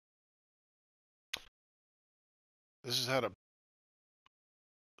this is how to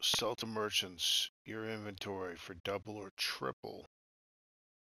sell to merchants your inventory for double or triple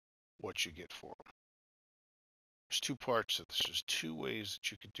what you get for them. There's two parts to this. There's two ways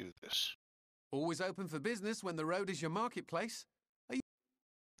that you could do this. Always open for business when the road is your marketplace.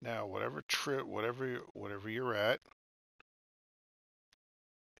 Now, whatever you're at,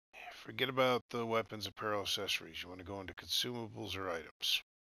 forget about the weapons, apparel, accessories. You want to go into consumables or items.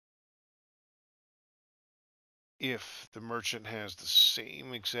 If the merchant has the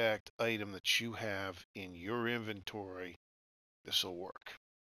same exact item that you have in your inventory, this will work.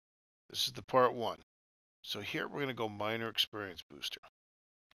 This is the part one. So here we're going to go minor experience booster.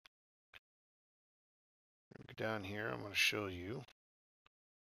 Go down here, I'm going to show you.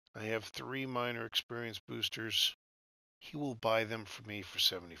 I have 3 minor experience boosters. He will buy them for me for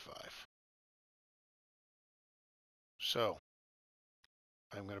 75. So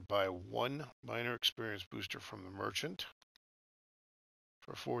I'm going to buy 1 minor experience booster from the merchant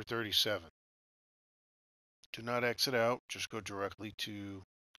for 437. Do not exit out, just go directly to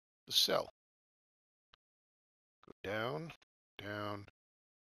the sell. Go down, down.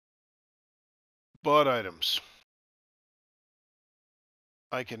 Bought items.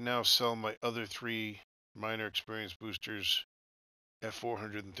 I can now sell my other 3 minor experience boosters at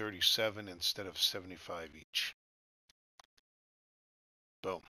 437 instead of 75 each.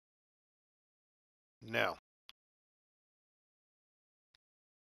 Boom. Now,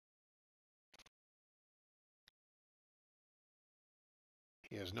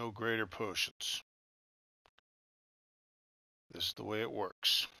 he has no greater potions. This is the way it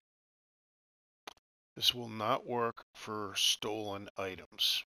works. This will not work for stolen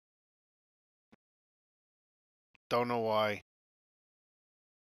items. Don't know why.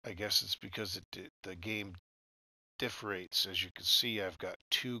 I guess it's because the game differates. As you can see, I've got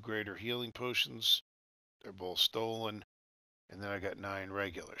 2 greater healing potions. They're both stolen. And then I got 9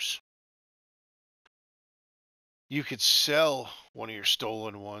 regulars. You could sell one of your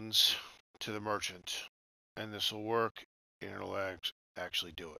stolen ones to the merchant, and this will work, and it'll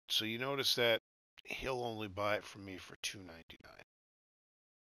actually do it. So you notice that he'll only buy it from me for $2.99.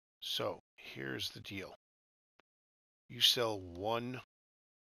 So here's the deal. You sell 1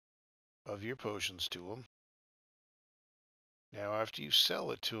 of your potions to him. Now after you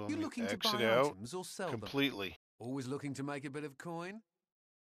sell it to him, You looking to exit buy out items or sell them? completely. Always looking to make a bit of coin?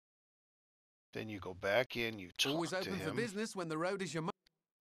 Then you go back in, you talk Always to open for him. business when the road is your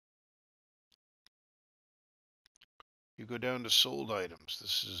You go down to sold items.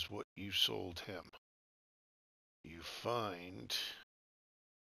 This is what you sold him. You find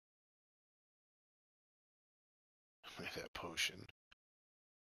that potion.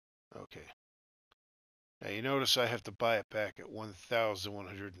 Okay. Now you notice I have to buy it back at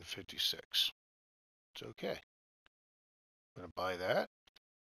 1,156. It's okay. I'm going to buy that.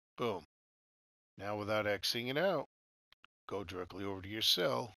 Boom. Now without Xing it out, go directly over to your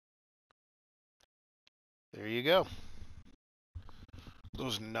cell. There you go.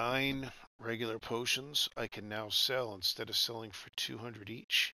 Those 9 regular potions I can now sell instead of selling for 200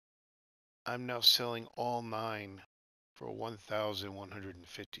 each. I'm now selling all 9 for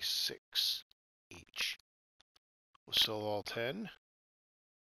 1,156 each. We'll sell all 10.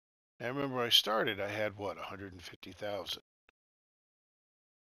 Now remember I started, I had what, 150,000.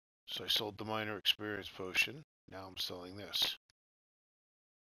 So I sold the minor experience potion. Now I'm selling this.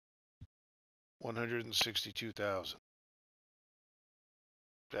 162,000.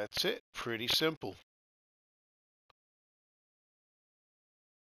 That's it. Pretty simple.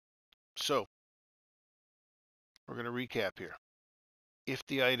 So, we're going to recap here. If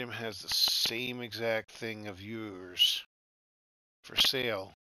the item has the same exact thing of yours for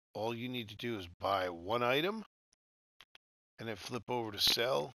sale, all you need to do is buy 1 item and then flip over to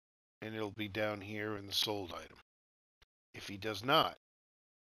sell, and it'll be down here in the sold item. If he does not,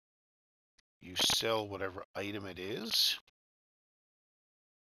 you sell whatever item it is,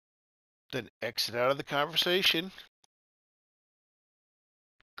 then exit out of the conversation,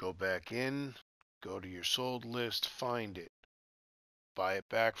 go back in, go to your sold list, find it, buy it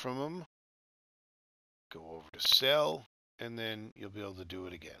back from him, go over to sell, and then you'll be able to do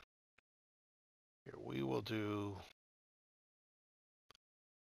it again. Here we will do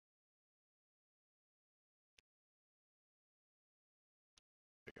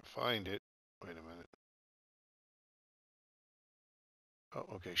I can find it. Wait a minute. Oh,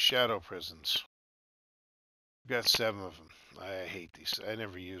 okay. Shadow prisons. We've got 7 of them. I hate these. I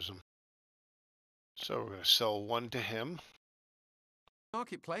never use them. So we're going to sell 1 to him.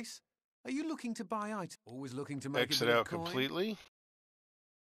 marketplace. Are you looking to buy items? Always looking to make Exit a bit out of coin? completely.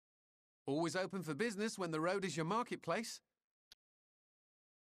 Always open for business when the road is your marketplace.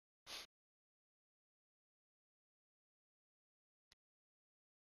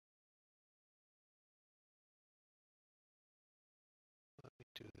 Let me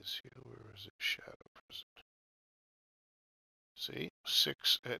do this here. Where is it? Shadow prison. See?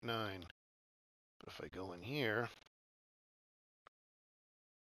 6 at 9. But if I go in here,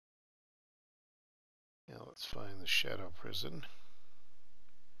 now let's find the shadow prison.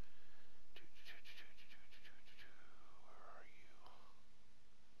 Where are you?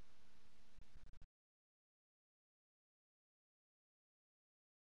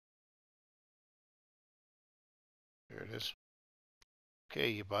 There it is. Okay,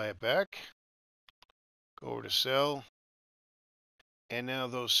 you buy it back. Go over to sell. And now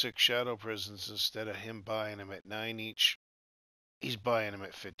those 6 shadow prisons, instead of him buying them at 9 each, he's buying them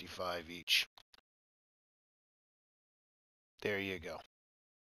at 55 each. There you go.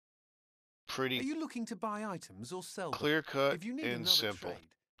 Pretty Are you looking to buy items or sell them? clear cut If you need and another simple. trade,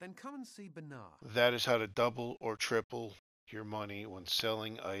 then come and see Bernard. That is how to double or triple your money when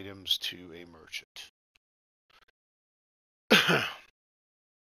selling items to a merchant.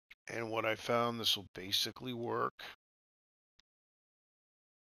 And what I found, this will basically work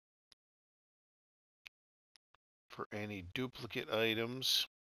for any duplicate items.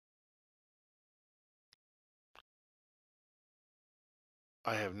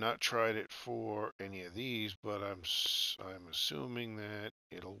 I have not tried it for any of these, but I'm assuming that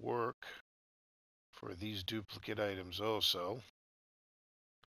it'll work for these duplicate items also.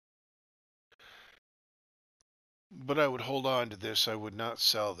 But I would hold on to this. I would not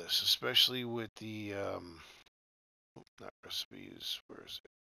sell this, especially with the not recipes. Where is it?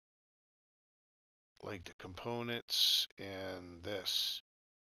 Like the components and this,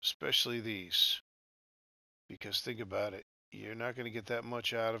 especially these, because think about it. You're not going to get that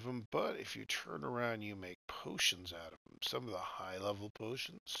much out of them, but if you turn around, you make potions out of them. Some of the high-level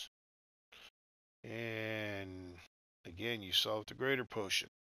potions. And again, you solved the greater potion.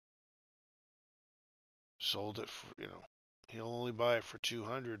 Sold it for, he'll only buy it for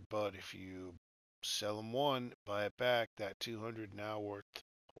 200, but if you sell him one, buy it back, that 200 now worth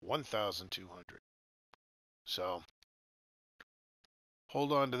 1,200. So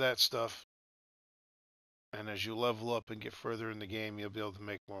hold on to that stuff. And as you level up and get further in the game, you'll be able to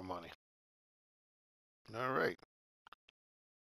make more money. All right.